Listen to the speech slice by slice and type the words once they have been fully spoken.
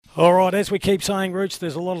All right, as we keep saying, Rooch,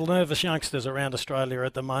 there's a lot of nervous youngsters around Australia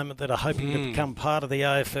at the moment that are hoping to become part of the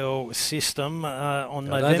AFL system on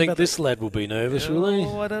November. I don't think this lad will be nervous, will he?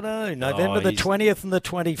 I don't know. November the 20th and the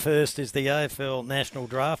 21st is the AFL National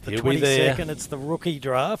Draft. The 22nd, it's the rookie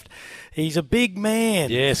draft. He's a big man.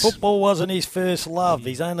 Yes. Football wasn't his first love.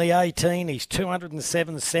 He's only 18. He's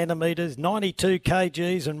 207 centimetres, 92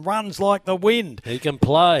 kgs, and runs like the wind. He can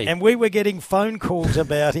play. And we were getting phone calls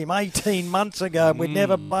about him 18 months ago, and we'd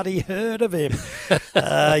never bloody heard of him.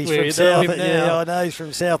 He's from South. Yeah, I know he's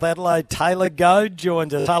from South Adelaide. Taylor GOAD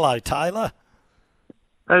joins us. Hello, Taylor.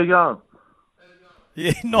 How you going?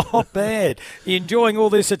 Yeah, not bad. You enjoying all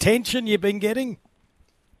this attention you've been getting?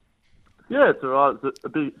 Yeah, it's all right. It's a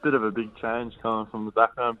bit of a big change coming from the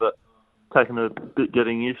background, but taking a bit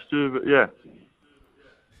getting used to, but yeah.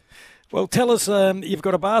 Well, tell us, you've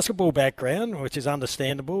got a basketball background, which is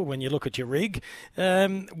understandable when you look at your rig.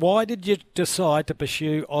 Why did you decide to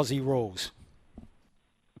pursue Aussie rules?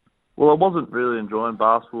 Well, I wasn't really enjoying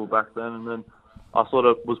basketball back then, and then I sort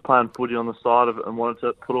of was playing footy on the side of it and wanted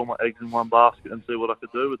to put all my eggs in one basket and see what I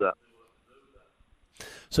could do with that.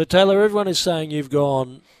 So, Taylor, everyone is saying you've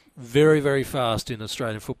gone very, very fast in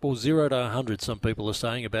Australian football, 0 to 100, some people are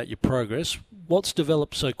saying, about your progress. What's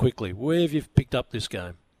developed so quickly? Where have you picked up this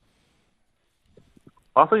game?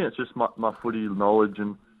 I think it's just my footy knowledge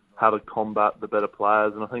and how to combat the better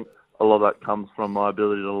players, and I think a lot of that comes from my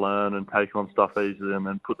ability to learn and take on stuff easily and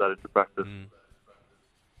then put that into practice.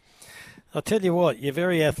 I'll tell you what, you're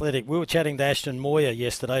very athletic. We were chatting to Ashton Moyer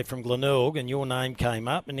yesterday from Glenelg, and your name came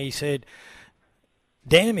up, and he said,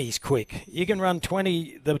 damn, he's quick. You can run the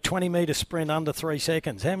 20-metre sprint under 3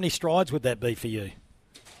 seconds. How many strides would that be for you?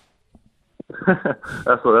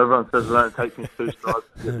 That's what everyone says. It only takes me 2 strides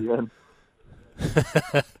to get to the end.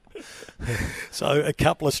 So a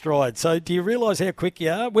couple of strides. So do you realise how quick you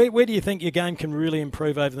are? Where do you think your game can really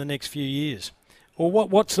improve over the next few years? Or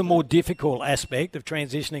what's the more difficult aspect of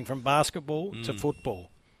transitioning from basketball to football?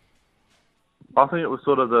 I think it was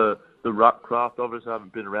sort of the ruck craft. Obviously I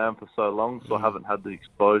haven't been around for so long, so I haven't had the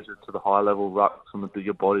exposure to the high-level rucks and the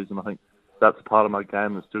bigger bodies, and I think that's part of my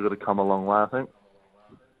game that's still got to come a long way, I think.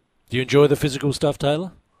 Do you enjoy the physical stuff,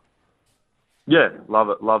 Taylor? Yeah, love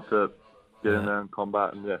it. Love to get in there and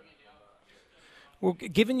combat, and yeah. Well,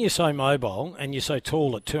 given you're so mobile and you're so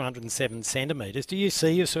tall at 207 centimetres, do you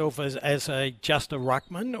see yourself as just a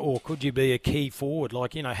ruckman, or could you be a key forward?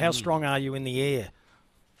 Like, how strong are you in the air?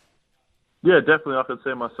 Yeah, definitely. I could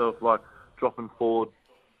see myself dropping forward,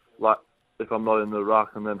 if I'm not in the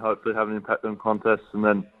ruck, and then hopefully have an impact on contests, and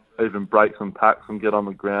then even break some packs and get on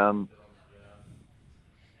the ground.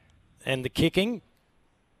 And the kicking,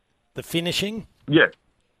 the finishing.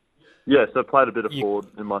 Yeah, so I played a bit of forward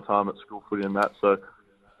in my time at school footy and that, so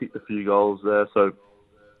kicked a few goals there. So,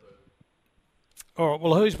 all right,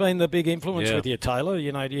 well, who's been the big influence with you, Taylor?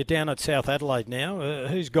 You're down at South Adelaide now.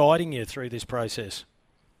 Who's guiding you through this process?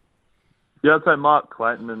 Yeah, I'd say Mark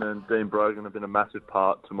Clayton and then Dean Brogan have been a massive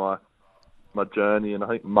part to my journey, and I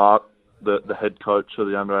think Mark, the head coach of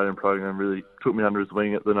the under-18 program, really took me under his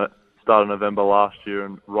wing at the start of November last year,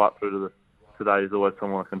 and right through to today he's always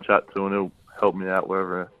someone I can chat to, and he'll help me out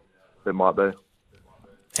wherever it might be.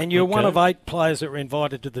 And you're one of 8 players that were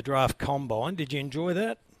invited to the draft combine. Did you enjoy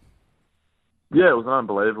that? Yeah, it was an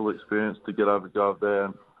unbelievable experience to go over there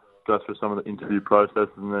and go through some of the interview process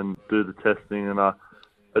and then do the testing, and I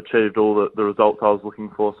achieved all the results I was looking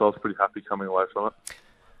for, so I was pretty happy coming away from it.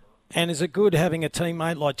 And is it good having a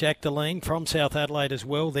teammate like Jack Deline from South Adelaide as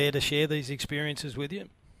well there to share these experiences with you?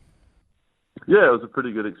 Yeah, it was a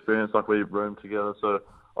pretty good experience. We roomed together, so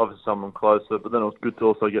obviously someone closer, but then it was good to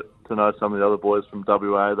also get to know some of the other boys from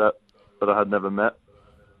WA that I had never met.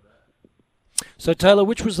 So, Taylor,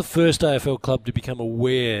 which was the first AFL club to become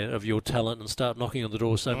aware of your talent and start knocking on the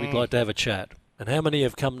door saying we'd like to have a chat? And how many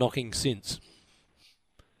have come knocking since?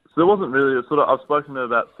 So there wasn't really I've spoken to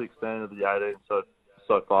about 16 of the 18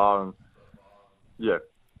 so far, and yeah.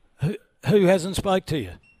 Who hasn't spoke to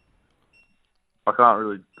you? I can't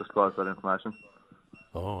really disclose that information.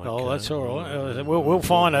 Oh, that's all right. We'll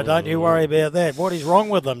find it. Don't you worry about that. What is wrong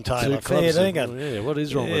with them, Taylor? Fair dinkum. Yeah, what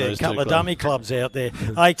is wrong with those a couple of clubs? dummy clubs out there.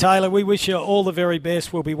 Hey, Taylor, we wish you all the very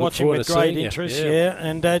best. We'll be watching with great interest. Yeah.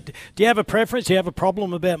 And do you have a preference? Do you have a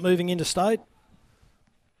problem about moving interstate?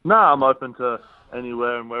 No, I'm open to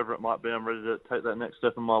anywhere and wherever it might be. I'm ready to take that next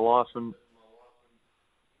step in my life. And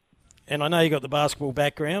I know you got the basketball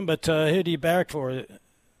background, but who do you barrack for?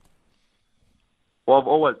 Well, I've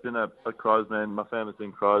always been a Crows man. My family's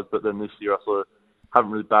been Crows, but then this year I sort of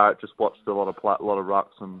haven't really barracked, just watched a lot of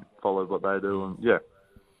rucks and followed what they do, and yeah.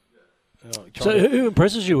 So who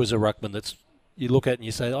impresses you as a ruckman that's you look at and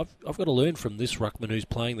you say, I've got to learn from this ruckman who's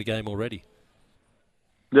playing the game already?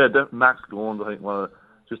 Yeah, Max Gawn's, I think, one of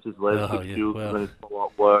just his leadership skills and his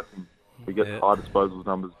follow-up work, and he gets high disposal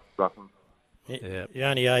numbers ruckman. Yeah. You're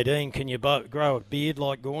only 18. Can you grow a beard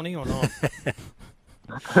like Gorney or not?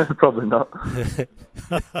 Probably not. Hey,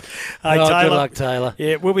 Taylor, good luck, Taylor.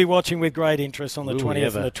 Yeah, we'll be watching with great interest on the 20th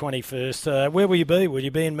ever. and the 21st. Where will you be? Will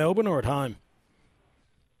you be in Melbourne or at home?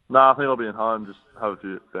 No, I think I'll be at home, just have a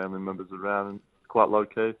few family members around and quite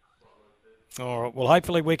low-key. All right. Well,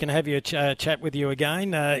 hopefully we can have you chat with you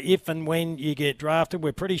again if and when you get drafted.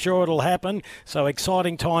 We're pretty sure it'll happen, so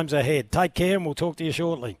exciting times ahead. Take care, and we'll talk to you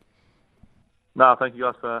shortly. No, thank you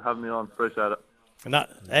guys for having me on. Appreciate it. No,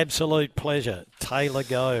 absolute pleasure. Taylor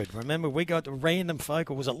GOAD. Remember, we got random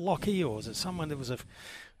folk, or was it Lockie, or was it someone that was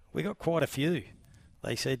we got quite a few.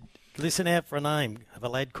 They said, listen out for a name of a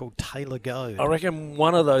lad called Taylor GOAD. I reckon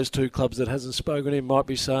one of those two clubs that hasn't spoken to him might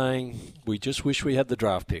be saying, we just wish we had the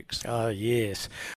draft picks. Oh, yes.